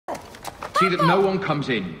See that no one comes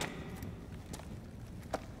in.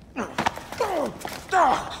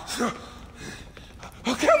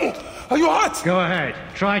 Khemu, are you hurt? Go ahead.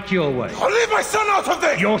 Try it your way. I'll leave my son out of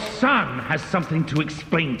this! Your son has something to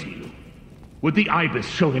explain to you. Would the Ibis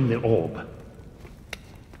show him the orb?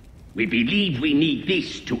 We believe we need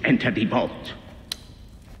this to enter the vault.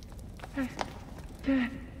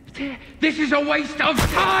 This is a waste of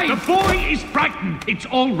time! The boy is frightened. It's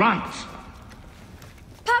all right.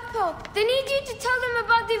 Papa, they need you to tell them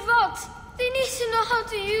about the vault. They need to know how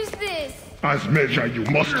to use this. As measure, you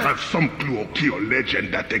must have some clue or key or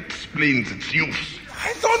legend that explains its use.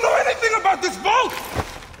 I don't know anything about this vault!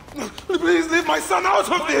 Please leave my son out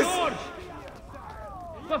of this! Lord,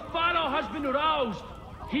 the Pharaoh has been aroused.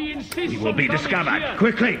 He insists He will on be coming discovered. here.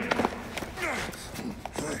 Quickly.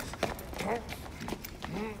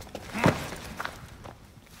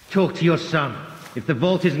 Talk to your son. If the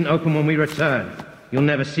vault isn't open when we return, you'll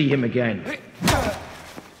never see him again.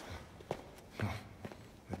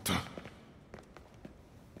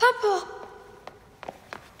 Papa!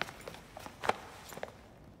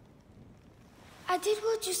 I did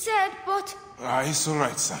what you said, but... It's all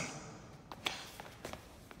right, son.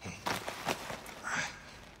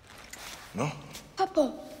 No?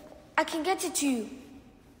 Papa, I can get it to you.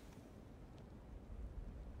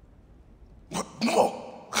 What? No!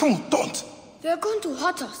 Khemu, don't! They're going to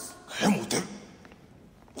hurt us. Khemu,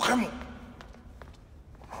 Khemu!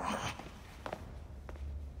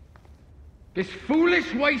 This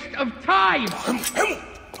foolish waste of time! Khemu!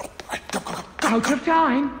 Come. Out of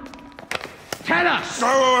time? Tell us! No,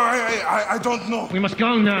 I don't know. We must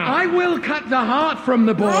go now. I will cut the heart from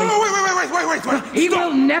the boy. No, wait. He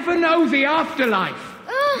will never know the afterlife.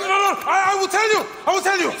 No, I will tell you! I will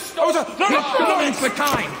tell you! He's stalling for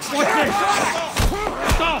time.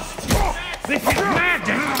 Stop! This is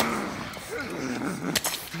madness!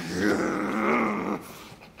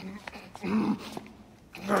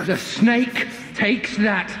 The snake takes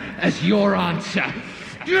that as your answer.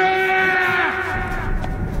 Shut up!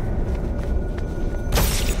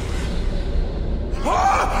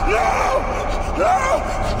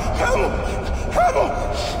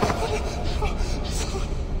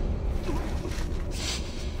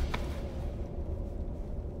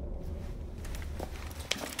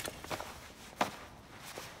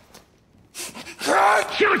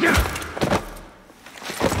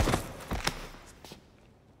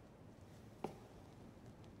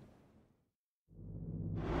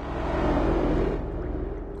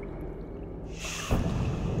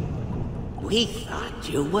 We thought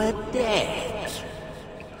you were dead.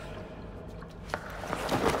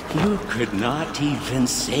 You could not even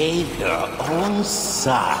save your own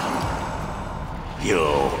son. You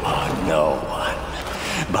are no one.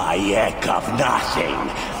 Bayek of nothing,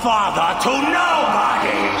 father to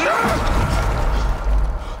nobody!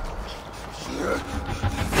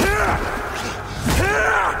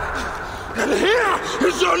 And here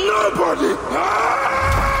is your nobody!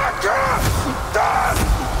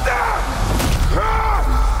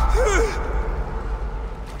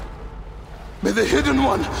 May the Hidden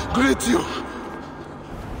One greet you.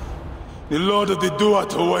 The Lord of the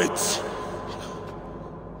Duat awaits.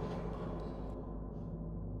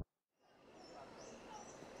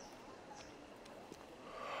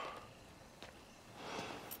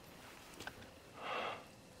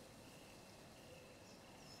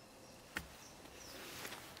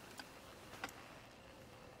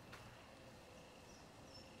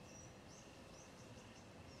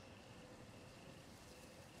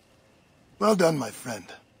 Well done, my friend.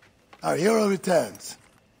 Our hero returns.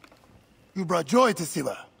 You brought joy to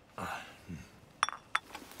Siwa. I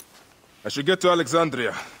should get to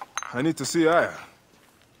Alexandria. I need to see Aya.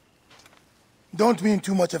 Don't be in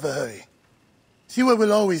too much of a hurry. Siwa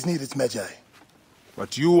will always need its Magi.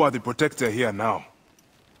 But you are the protector here now.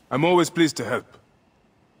 I'm always pleased to help.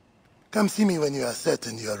 Come see me when you are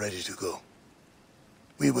certain you are ready to go.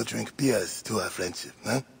 We will drink beers to our friendship,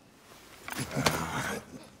 huh?